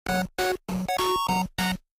Hey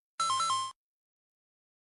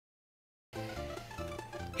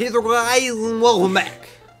there guys, and welcome back.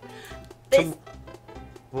 This.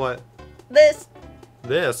 What? This.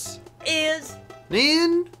 This. Is.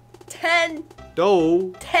 Nintendo.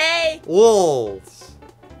 Tay. Wolves.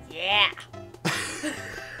 Yeah.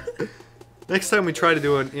 Next time we try to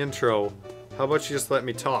do an intro, how about you just let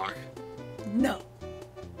me talk? No.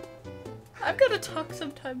 I've got to talk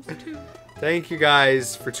sometimes too. Thank you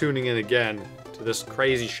guys for tuning in again to this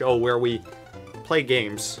crazy show where we play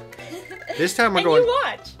games. This time You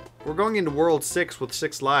watch. We're going into World 6 with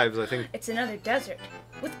 6 lives, I think. It's another desert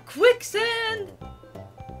with quicksand.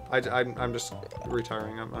 I'm just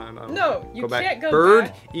retiring. No, you can't go Bird,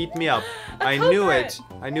 back. Eat me up. A I cobra. knew it.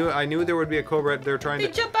 I knew there would be a cobra. They're trying They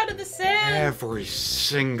to jump out of the sand. every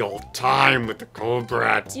single time with the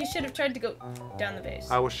cobra. You should have tried to go down the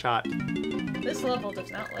base. I was shot. This level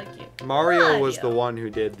does not like you. Mario was the one who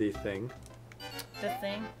did the thing. The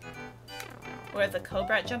thing? Where the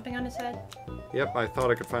cobra jumping on his head? Yep, I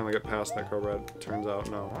thought I could finally get past that cobra. Turns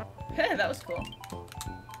out, no. That was cool.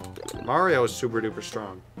 Mario is super duper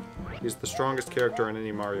strong. He's the strongest character in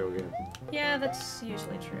any Mario game. Yeah, that's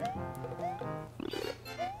usually true.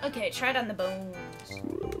 Okay, try it on the bones.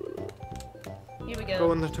 Here we go.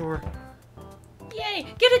 Go in the door. Yay!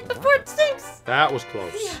 Get it before it sinks! That was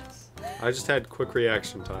close. Yes! I just had quick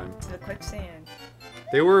reaction time. To the quicksand.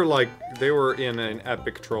 They were in an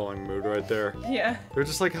epic trolling mood right there. Yeah. They're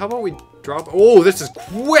just like, how about we drop? Oh, this is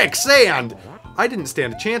quicksand! I didn't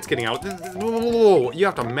stand a chance getting out. You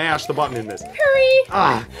have to mash the button in this. Hurry!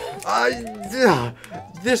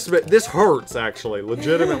 This hurts actually.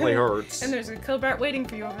 Legitimately hurts. And there's a cobra waiting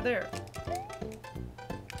for you over there.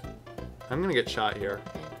 I'm gonna get shot here.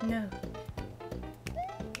 No.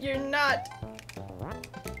 You're not.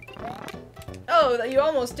 Oh, you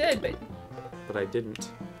almost did, but But I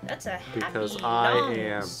didn't. that's a happy Because I long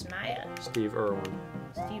am smile. Steve Irwin.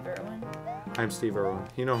 Steve Irwin? I'm Steve Irwin.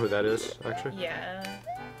 You know who that is, actually? Yeah.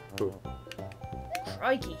 Who?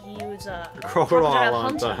 Crikey, he was a Crocodile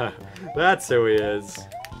hunter. Hunter. That's who he is.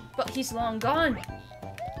 But he's long gone.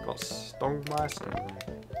 Got stung by a stingray.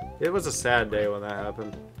 It was a sad day when that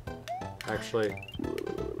happened. Actually.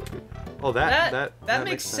 Oh, that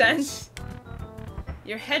makes sense.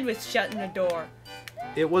 Your head was shut in a door.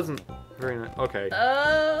 It wasn't very nice. Okay.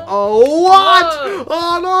 Oh, what?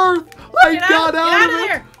 On Earth! I got out of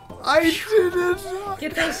there! I didn't.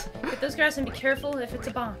 Get those grass and be careful if it's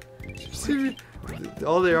a bomb. Did you see me?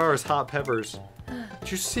 All they are is hot peppers.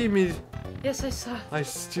 Did you see me? Yes, I saw.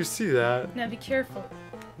 Did you see that? Now be careful.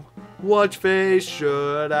 What face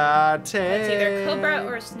should I take? It's either a cobra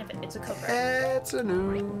or a snippet. It's a cobra. It's a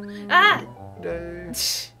new day.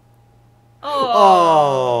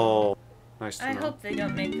 Oh. Oh. Nice to I know. hope they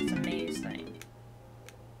don't make this a maze thing.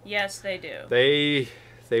 Yes, they do.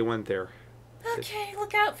 They went there. Okay,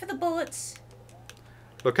 look out for the bullets.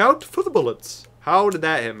 Look out for the bullets. How did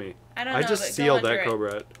that hit me? I don't know. just but sealed go that under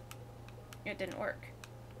cobra. It didn't work.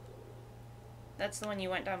 That's the one you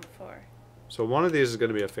went down before. So one of these is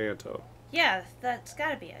going to be a Phanto. Yeah, that's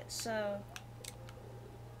gotta be it. So.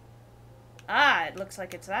 Ah, it looks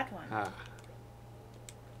like it's that one. Ah.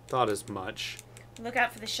 Thought as much. Look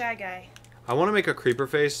out for the shy guy. I want to make a creeper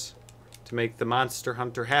face to make the Monster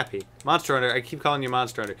Hunter happy. Monster Hunter, I keep calling you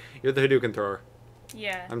Monster Hunter. You're the Hadouken thrower.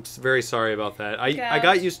 Yeah. I'm very sorry about that. I out.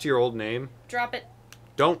 got used to your old name. Drop it.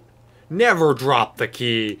 Don't never drop the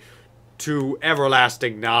key to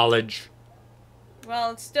everlasting knowledge.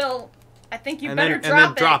 Well, it's still. I think you and better then, drop and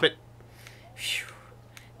then it. drop it. Phew.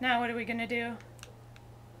 Now what are we gonna do?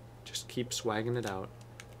 Just keep swagging it out.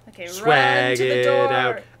 Okay, run Swag to the it door.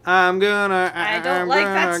 out. I don't like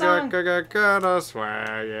that song. Gonna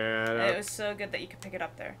swag it out. It was so good that you could pick it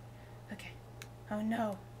up there. Okay. Oh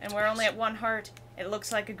no. And we're only at 1 heart. It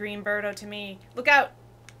looks like a green birdo to me. Look out!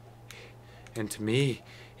 And to me,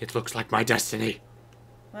 it looks like my destiny.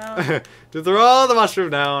 Well. To throw the mushroom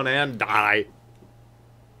down and die.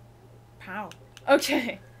 Pow.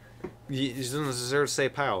 Okay. You don't deserve to say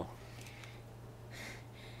pow.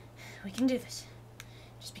 We can do this.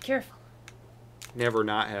 Just be careful. Never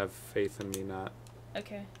not have faith in me, not.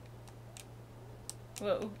 Okay.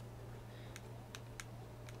 Whoa.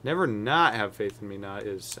 Never not have faith in me, not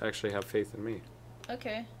is actually have faith in me.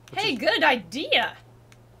 Okay. Hey, good idea!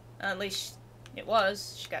 At least it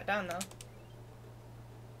was. She got down, though.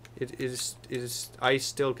 It is. I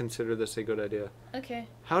still consider this a good idea. Okay.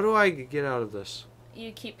 How do I get out of this?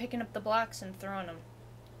 You keep picking up the blocks and throwing them.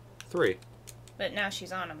 3. But now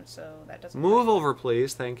she's on them, so that doesn't Move work. over,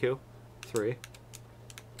 please. Thank you. 3.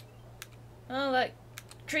 Oh, that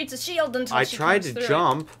creates a shield until I she tried comes to through.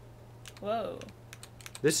 jump. Whoa.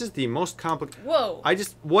 This is the most complicated. Whoa.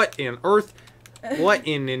 What in Earth? What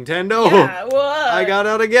in Nintendo? Yeah, what? I got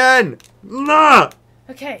out again. Nah.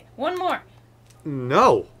 Okay, one more.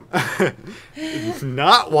 No.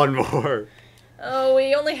 Not one more. Oh,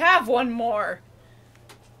 we only have one more.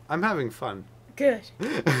 I'm having fun. Good.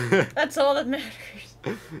 That's all that matters.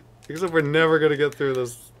 Except we're never gonna get through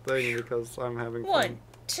this thing because I'm having fun. 1,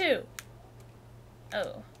 2.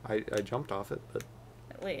 Oh. I jumped off it, but...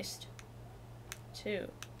 At least. 2.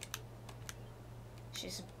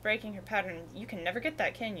 She's breaking her pattern. You can never get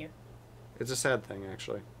that, can you? It's a sad thing,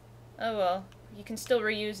 actually. Oh well. You can still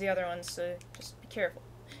reuse the other ones, so just be careful.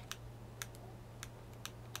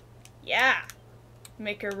 Yeah!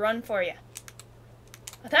 Make her run for you.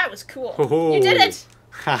 Oh, that was cool. Oh. You did it!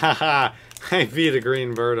 Ha ha ha! I beat a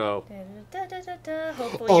green Birdo.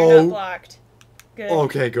 Hopefully you're not blocked. Good.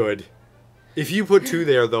 Okay, good. If you put 2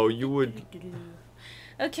 there, though, you would...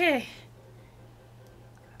 Okay.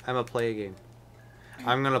 I'm gonna play a game.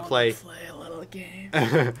 I'm gonna play a little game.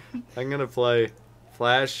 I'm gonna play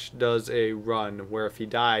Flash does a run where if he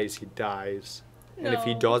dies, he dies. No. And if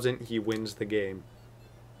he doesn't, he wins the game.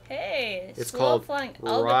 Hey, It's slow called flying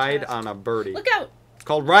Ride albatross. on a Birdie. Look out! It's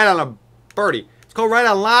called Ride on a Birdie. It's called Ride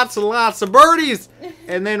on lots and lots of birdies!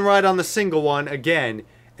 And then ride on the single one again,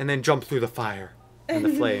 and then jump through the fire and the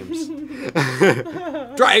flames.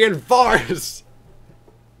 Dragon Force!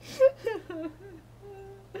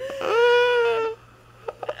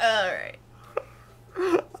 Alright.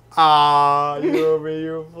 Ah,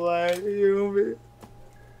 you play.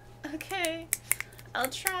 Okay. I'll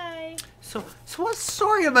try. So what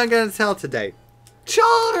story am I going to tell today?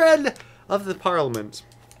 Children of the Parliament.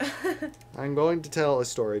 I'm going to tell a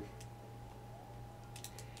story.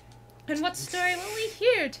 And what story will we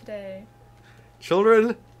hear today?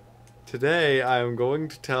 Children, today I am going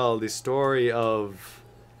to tell the story of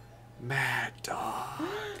Mad Dog.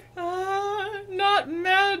 Not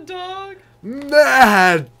Mad Dog.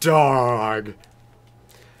 Mad Dog!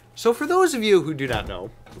 So for those of you who do not know,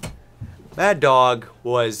 Mad Dog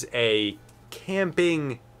was a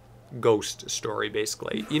camping ghost story,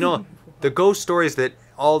 basically. You know, the ghost stories that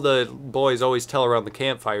all the boys always tell around the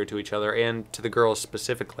campfire to each other, and to the girls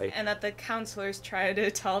specifically. And that the counselors try to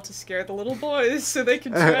tell to scare the little boys so they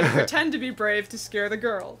can try to pretend to be brave to scare the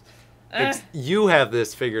girls. You have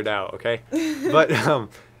this figured out, okay? But,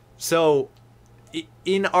 so,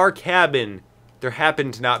 in our cabin, there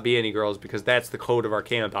happened to not be any girls because that's the code of our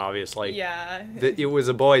camp, obviously. Yeah. It was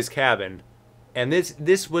a boys' cabin. And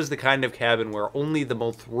this was the kind of cabin where only the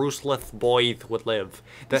most ruthless boys would live.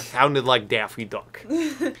 That sounded like Daffy Duck.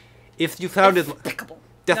 If you sounded Despicable.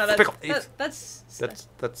 Despicable. No, that's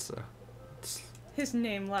his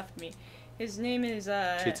name left me. His name is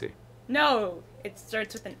Cheatsy. No, it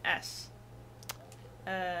starts with an S.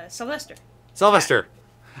 Sylvester. Sylvester.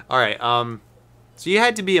 All right. So you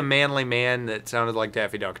had to be a manly man that sounded like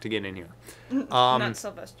Daffy Duck to get in here. Not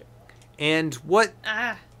Sylvester. And what?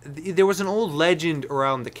 There was an old legend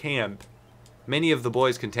around the camp many of the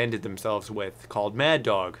boys contended themselves with called Mad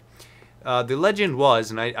Dog. The legend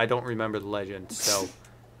was, and I don't remember the legend, so...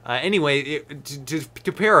 anyway,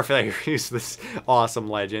 to paraphrase this awesome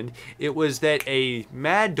legend, it was that a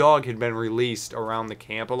mad dog had been released around the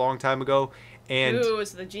camp a long time ago, and... Who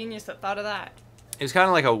was the genius that thought of that? It was kind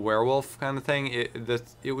of like a werewolf kind of thing.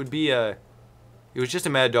 It would be a... It was just a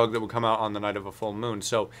mad dog that would come out on the night of a full moon.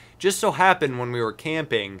 So, just so happened when we were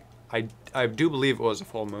camping, I do believe it was a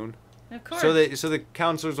full moon. Of course. So the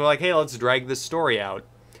counselors were like, hey, let's drag this story out.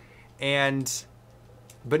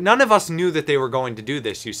 But none of us knew that they were going to do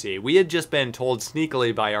this, you see. We had just been told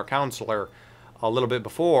sneakily by our counselor a little bit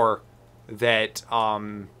before that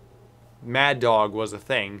Mad Dog was a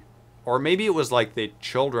thing. Or maybe it was like the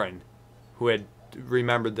children who had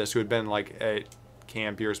remembered this, who had been like at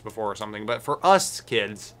camp years before or something. But for us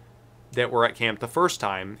kids that were at camp the first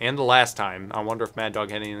time and the last time, I wonder if Mad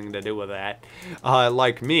Dog had anything to do with that,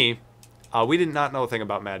 like me, we did not know a thing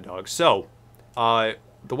about Mad Dog. So,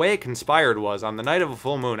 the way it conspired was, on the night of a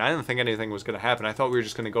full moon, I didn't think anything was going to happen. I thought we were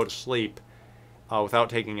just going to go to sleep without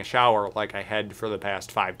taking a shower like I had for the past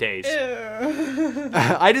 5 days.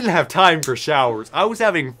 I didn't have time for showers. I was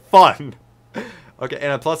having fun. Okay,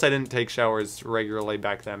 and plus I didn't take showers regularly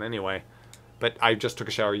back then anyway. But I just took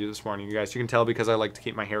a shower this morning, you guys. You can tell because I like to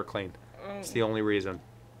keep my hair clean. It's the only reason.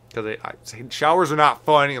 Because showers are not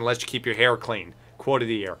fun unless you keep your hair clean. Quote of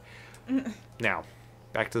the year. Now,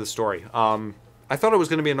 back to the story. I thought it was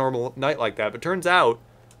going to be a normal night like that, but turns out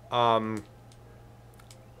I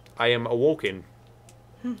am awoken.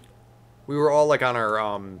 We were all like on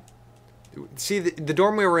our... see, the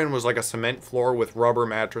dorm we were in was like a cement floor with rubber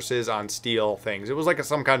mattresses on steel things. It was like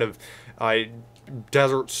some kind of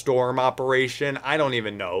Desert Storm operation. I don't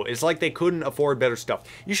even know. It's like they couldn't afford better stuff.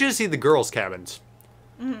 You should have seen the girls' cabins.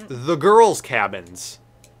 The girls' cabins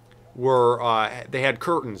were, they had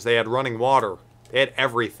curtains, they had running water, they had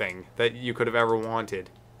everything that you could have ever wanted.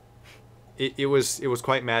 It was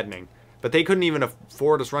quite maddening. But they couldn't even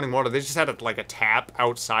afford us running water. They just had like a tap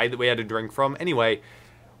outside that we had to drink from. Anyway,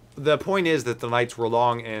 the point is that the nights were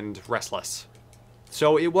long and restless.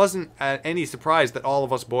 So it wasn't any surprise that all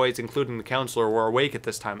of us boys, including the counselor, were awake at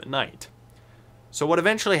this time at night. So what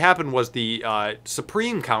eventually happened was the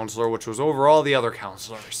supreme counselor, which was over all the other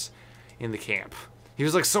counselors in the camp. He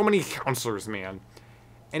was like so many counselors, man.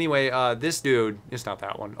 Anyway, this dude, it's not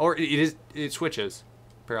that one. Or it switches,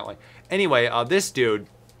 apparently. Anyway, this dude,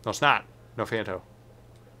 no, it's not. No, Fanto.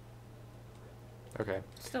 Okay.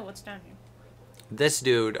 Still, what's down here? This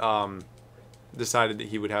dude decided that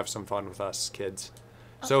he would have some fun with us kids.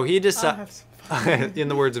 So he decided, in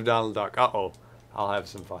the words of Donald Duck, uh-oh, I'll have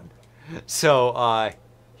some fun. So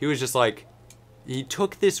he was just like, he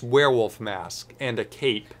took this werewolf mask and a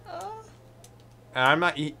cape. And I'm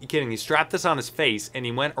not kidding, he strapped this on his face and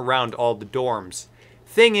he went around all the dorms.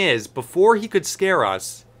 Thing is, before he could scare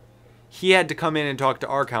us, he had to come in and talk to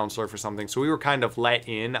our counselor for something. So we were kind of let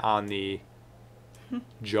in on the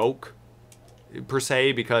joke, per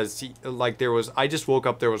se, because like there was, I just woke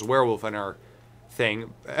up, there was a werewolf in our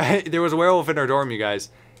thing. There was a werewolf in our dorm, you guys.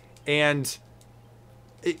 And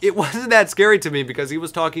it wasn't that scary to me because he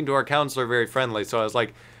was talking to our counselor very friendly. So I was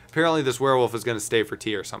like, apparently this werewolf is going to stay for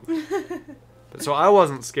tea or something. But so I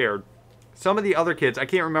wasn't scared. Some of the other kids, I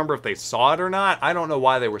can't remember if they saw it or not. I don't know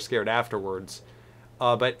why they were scared afterwards.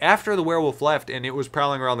 But after the werewolf left and it was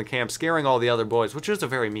prowling around the camp, scaring all the other boys, which is a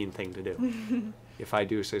very mean thing to do, if I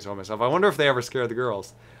do say so myself. I wonder if they ever scared the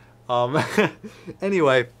girls.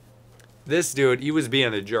 Anyway, this dude, he was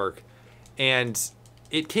being a jerk. And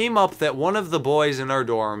it came up that one of the boys in our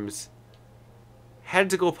dorms had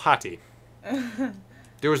to go potty.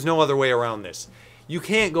 There was no other way around this. You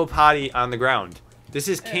can't go potty on the ground. This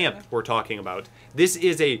is camp we're talking about. This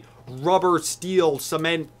is a rubber, steel,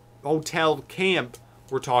 cement hotel camp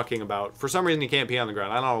we're talking about. For some reason, you can't pee on the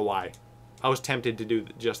ground. I don't know why. I was tempted to do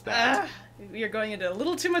just that. You're going into a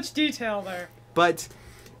little too much detail there. But,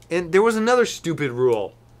 and there was another stupid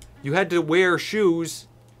rule. You had to wear shoes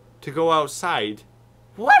to go outside.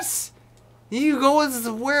 What? You go,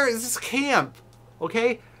 where is this camp?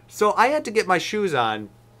 Okay? So I had to get my shoes on.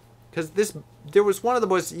 Because there was one of the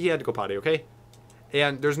boys, he had to go potty, okay?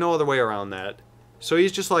 And there's no other way around that. So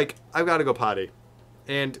he's just like, I've got to go potty.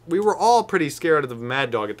 And we were all pretty scared of the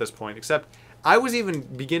mad dog at this point, except I was even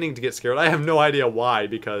beginning to get scared. I have no idea why,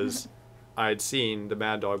 because I had seen the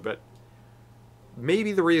mad dog, but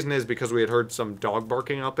maybe the reason is because we had heard some dog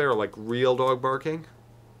barking out there, like real dog barking.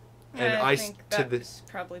 And I think that was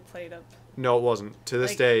probably played up. No, it wasn't. To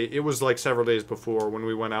this day, it was like several days before when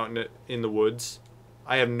we went out in the woods.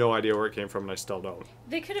 I have no idea where it came from, and I still don't.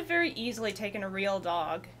 They could have very easily taken a real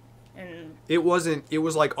dog and... It wasn't, it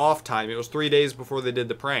was like off time. It was 3 days before they did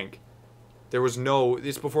the prank. There was no,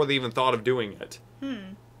 it's before they even thought of doing it.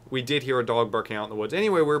 We did hear a dog barking out in the woods.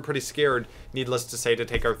 Anyway, we were pretty scared, needless to say, to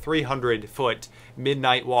take our 300-foot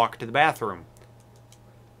midnight walk to the bathroom.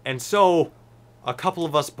 And so, a couple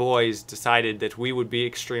of us boys decided that we would be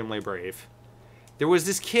extremely brave. There was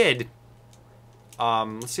this kid,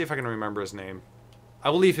 let's see if I can remember his name. I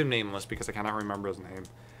will leave him nameless because I cannot remember his name.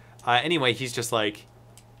 Anyway, he's just like,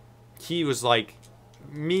 he was like,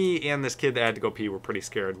 me and this kid that had to go pee were pretty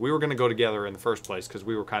scared. We were going to go together in the first place because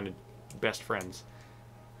we were kind of best friends.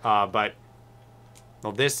 But,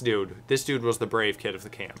 well, this dude was the brave kid of the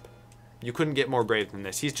camp. You couldn't get more brave than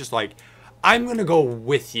this. He's just like, I'm going to go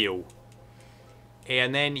with you.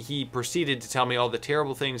 And then he proceeded to tell me all the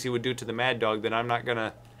terrible things he would do to the mad dog that I'm not going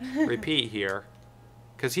to repeat here.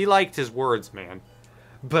 Because he liked his words, man.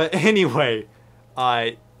 But anyway,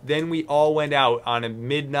 then we all went out on a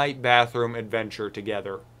midnight bathroom adventure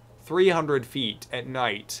together. 300 feet at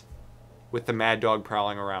night with the mad dog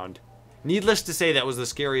prowling around. Needless to say, that was the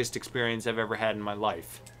scariest experience I've ever had in my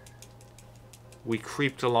life. We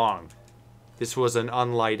creeped along. This was an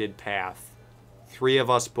unlighted path. 3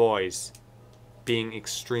 of us boys being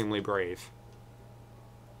extremely brave.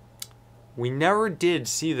 We never did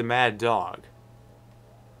see the mad dog.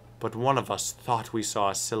 But one of us thought we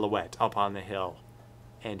saw a silhouette up on the hill,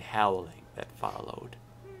 and howling that followed.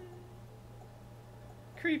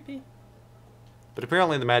 Creepy. But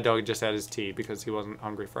apparently the mad dog just had his tea because he wasn't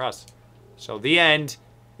hungry for us. So the end.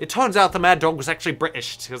 It turns out the mad dog was actually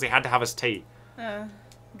British because he had to have his tea.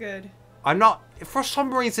 Good. I'm not... For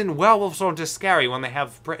some reason, werewolves aren't as scary when they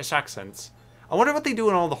have British accents. I wonder what they do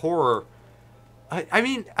in all the horror I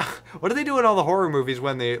mean, what do they do in all the horror movies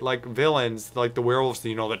when they, like, villains, like the werewolves,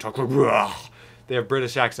 you know, that talk like, "Ugh," they have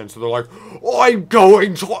British accents, so they're like, I'm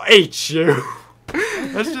going to eat you.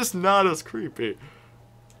 That's just not as creepy.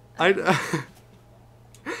 I'm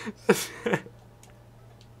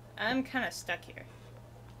kind of stuck here.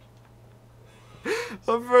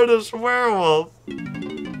 A British werewolf.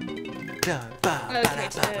 Okay,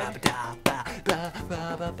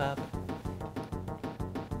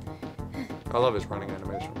 I love his running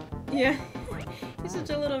animation. yeah. He's such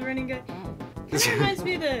a little running guy. Kind of reminds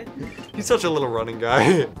me of the... He's such a little running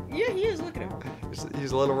guy. Yeah, he is. Look at him.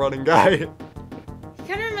 He's a little running guy. He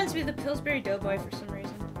kind of reminds me of the Pillsbury Doughboy for some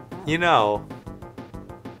reason. You know,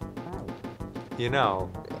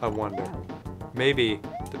 I wonder. Maybe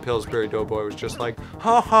the Pillsbury Doughboy was just like,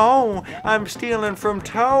 ho ho, I'm stealing from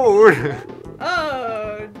Toad.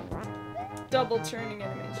 Oh, double turning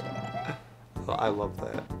animation. I love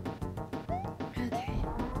that. Okay,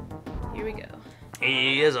 here we go.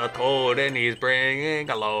 He is a toad and he's bringing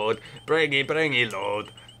a load. Bringy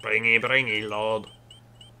load. Bringy load.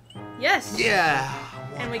 Yes. Yeah.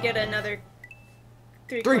 And we get another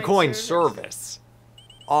 3-coin service.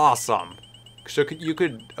 Awesome. So you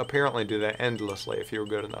could apparently do that endlessly if you were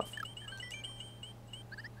good enough.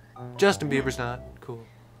 Justin Bieber's not cool.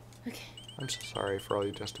 Okay. I'm so sorry for all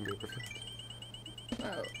you Justin Bieber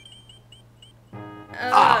fans.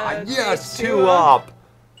 Oh. Yes, 2 up.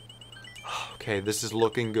 Okay, this is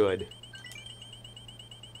looking good.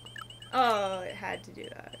 Oh, it had to do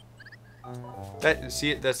that.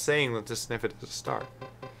 That's saying that this snippet is a start.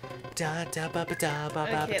 Okay,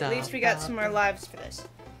 at least we got some more lives for this.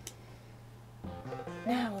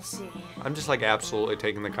 Now we'll see. I'm just like absolutely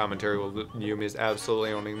taking the commentary while Yumi is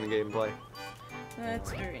absolutely owning the gameplay.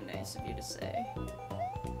 That's very nice of you to say.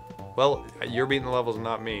 Well, you're beating the levels,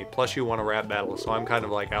 not me. Plus, you won a rap battle, so I'm kind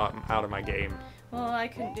of like out of my game. Well, I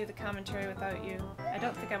couldn't do the commentary without you. I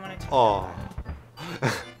don't think I want to. Oh.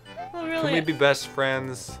 Well, really. Can we be best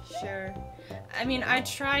friends? Sure. I mean, I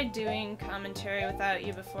tried doing commentary without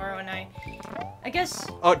you before when I guess...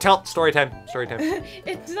 Oh, story time. Story time.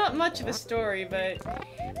 It's not much of a story, but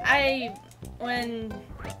when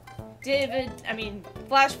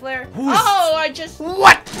Flash Flare... Oh, I just...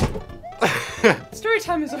 What? Story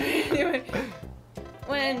time is over anyway.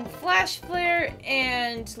 When Flash Flare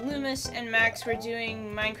and Loomis and Max were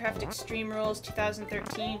doing Minecraft Extreme Rules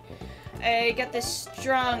 2013, I got this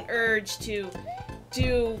strong urge to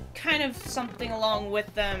do kind of something along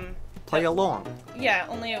with them. Play along. Yeah,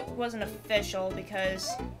 only it wasn't official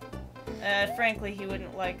because, frankly, he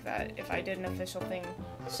wouldn't like that if I did an official thing.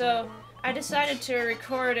 So I decided to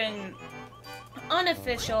record an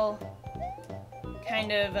unofficial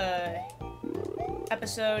kind of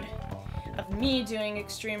episode of me doing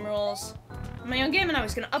Extreme Rules on my own game, and I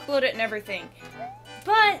was gonna upload it and everything.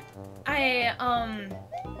 But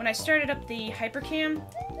when I started up the Hypercam,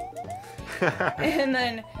 and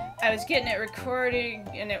then I was getting it recording,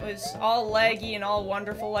 and it was all laggy and all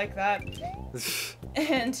wonderful like that.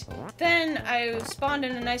 And then I spawned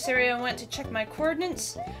in a nice area and went to check my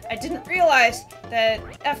coordinates. I didn't realize that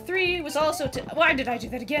F3 was also to... Why did I do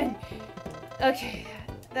that again? Okay,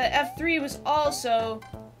 that F3 was also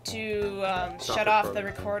to shut off the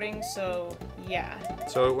recording, so yeah.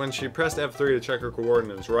 So when she pressed F3 to check her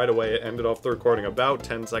coordinates, right away it ended off the recording about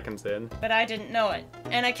 10 seconds in. But I didn't know it,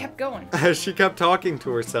 and I kept going. She kept talking to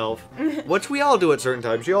herself, which we all do at certain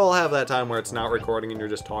times. You all have that time where it's not recording and you're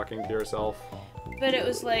just talking to yourself. But it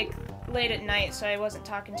was like late at night, so I wasn't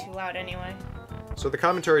talking too loud anyway. So the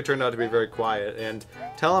commentary turned out to be very quiet, and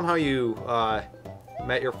tell them how you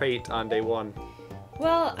met your fate on day 1.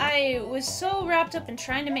 Well, I was so wrapped up in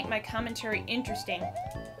trying to make my commentary interesting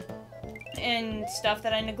and stuff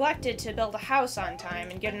that I neglected to build a house on time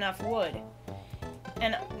and get enough wood.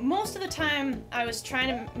 And most of the time, I was trying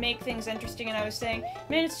to make things interesting, and I was saying,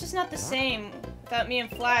 man, it's just not the same without me and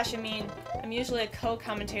Flash. I mean, I'm usually a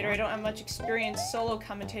co-commentator. I don't have much experience solo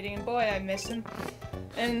commentating, and boy, I miss him.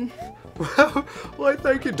 And... Well, I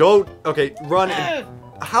think you don't. Okay, run.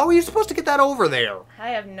 How are you supposed to get that over there? I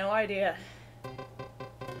have no idea.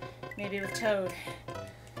 Maybe with Toad.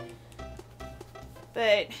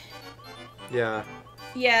 But... Yeah.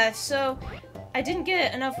 Yeah, so I didn't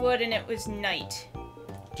get enough wood, and it was night.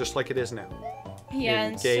 Just like it is now. Yeah,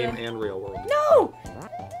 in and game so... and real world. No!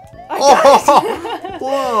 Oh!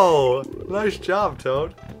 Whoa! Nice job,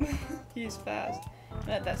 Toad. He's fast.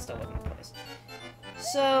 But that still wasn't close.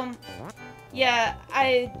 So, yeah,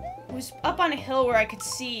 I was up on a hill where I could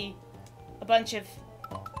see a bunch of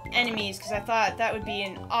enemies, because I thought that would be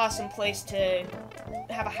an awesome place to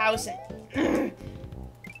have a house and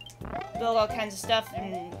build all kinds of stuff,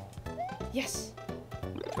 and yes,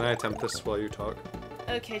 Can I attempt this while you talk?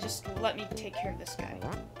 Okay, just let me take care of this guy.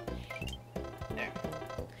 There.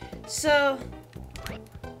 So...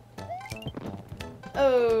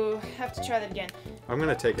 Oh, have to try that again. I'm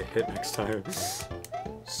gonna take a hit next time.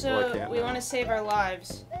 So, we want to save our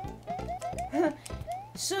lives.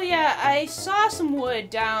 So yeah, I saw some wood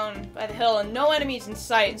down by the hill and no enemies in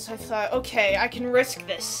sight, and so I thought, okay, I can risk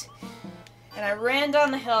this. And I ran down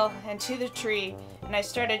the hill and to the tree, and I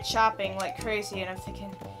started chopping like crazy, and I'm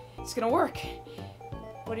thinking, it's gonna work.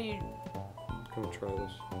 What are you... I'm gonna try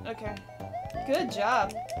this. Okay. Good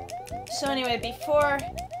job. So anyway, before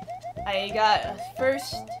I got a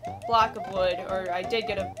first block of wood, or I did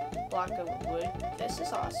get a block of wood. This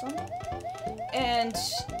is awesome. And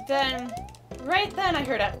then, right then I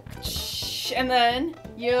heard a shh, and then,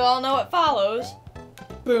 you all know what follows.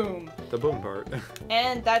 Boom. The boom part.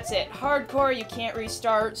 And that's it. Hardcore, you can't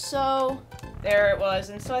restart, so there it was.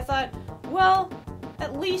 And so I thought, well,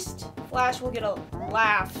 at least Flash will get a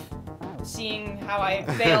laugh seeing how I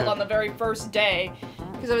failed on the very first day.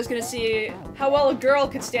 Because I was going to see how well a girl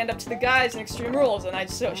could stand up to the guys in Extreme Rules, and I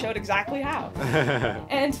showed exactly how.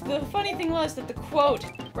 And the funny thing was that the quote,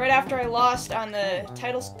 right after I lost on the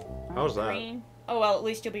title How's screen... that? Oh, well, at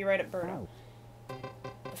least you'll be right at Birdo.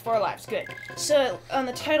 4 laps, good. So, on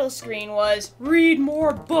the title screen was, read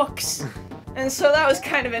more books! And so that was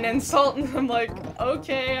kind of an insult, and I'm like,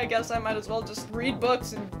 okay, I guess I might as well just read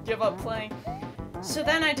books and give up playing. So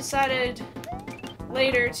then I decided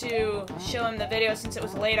later to show him the video. Since it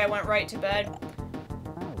was late, I went right to bed.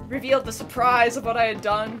 Revealed the surprise of what I had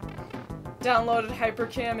done. Downloaded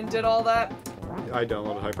Hypercam and did all that. I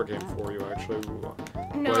downloaded Hypercam for you, actually.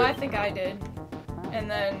 No, Wait. I think I did.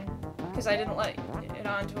 And then, because I didn't let it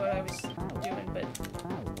on to what I was doing, but...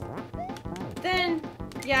 Then,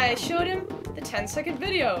 yeah, I showed him the 10-second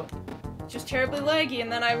video. Just terribly laggy,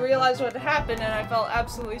 and then I realized what had happened, and I felt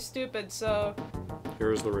absolutely stupid, so...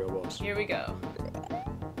 Here's the real boss. Here we go.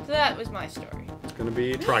 So that was my story. It's gonna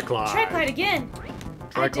be Tryclyde. Tryclyde again!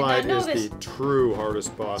 Tryclyde is the true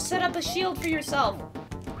hardest boss. Set up a shield for yourself.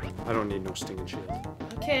 I don't need no stinking shield.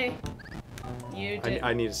 Okay. You did.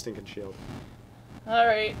 I need a stinking shield.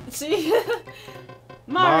 Alright, see?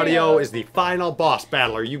 Mario is the final boss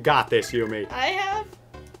battler. You got this, Yumi. I have?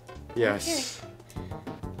 Yes. Okay.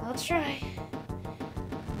 I'll try.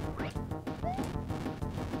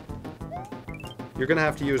 You're gonna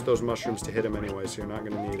have to use those mushrooms to hit him anyway, so you're not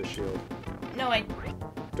gonna need a shield. No, I...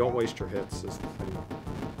 Don't waste your hits, is the thing.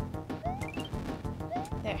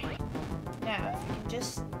 There. Now, if I can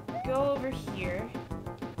just go over here.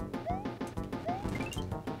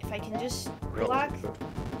 If I can just block...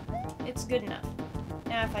 It's good enough.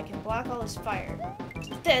 Now, if I can block all this fire.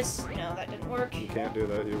 This, no, that didn't work. You can't do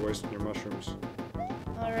that, you're wasting your mushrooms.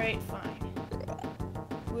 Alright, fine.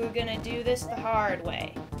 We're gonna do this the hard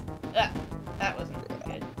way. Ah, that wasn't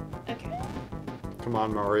good. Okay. Come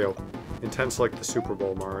on, Mario. Intense like the Super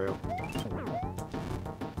Bowl, Mario.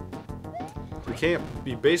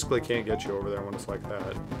 We basically can't get you over there when it's like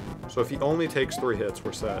that. So if he only takes 3 hits,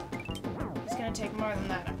 we're set. It's gonna take more than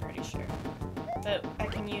that, I'm pretty sure. But I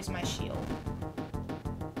can use my shield.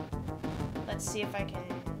 Let's see if I can...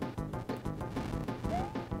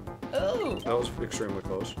 Oh! That was extremely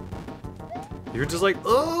close. You're just like,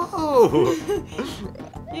 oh!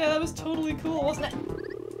 Yeah, that was totally cool, wasn't it?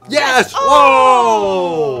 Yes!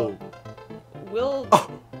 Oh! Whoa! Will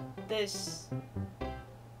this...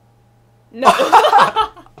 No!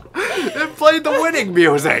 It played the winning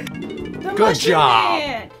music! The Good Mushroom job!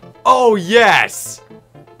 Man! Oh, yes!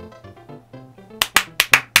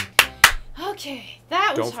 Okay,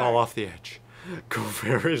 that was Don't hard. fall off the edge. Go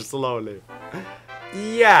very slowly.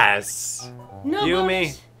 Yes! No Yumi,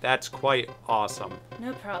 bonus. that's quite awesome.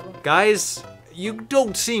 No problem. Guys, you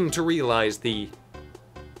don't seem to realize the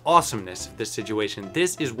awesomeness of this situation.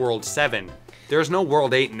 This is World 7. There's no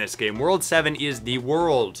World 8 in this game. World 7 is the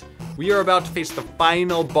world. We are about to face the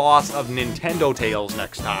final boss of Nintendo Tales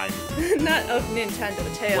next time. Not of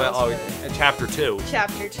Nintendo Tales. Well, Chapter 2.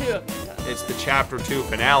 Chapter 2 of Nintendo. It's the Chapter 2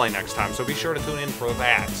 finale next time, so be sure to tune in for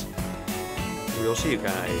that. We'll see you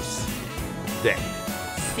guys then.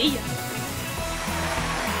 See ya.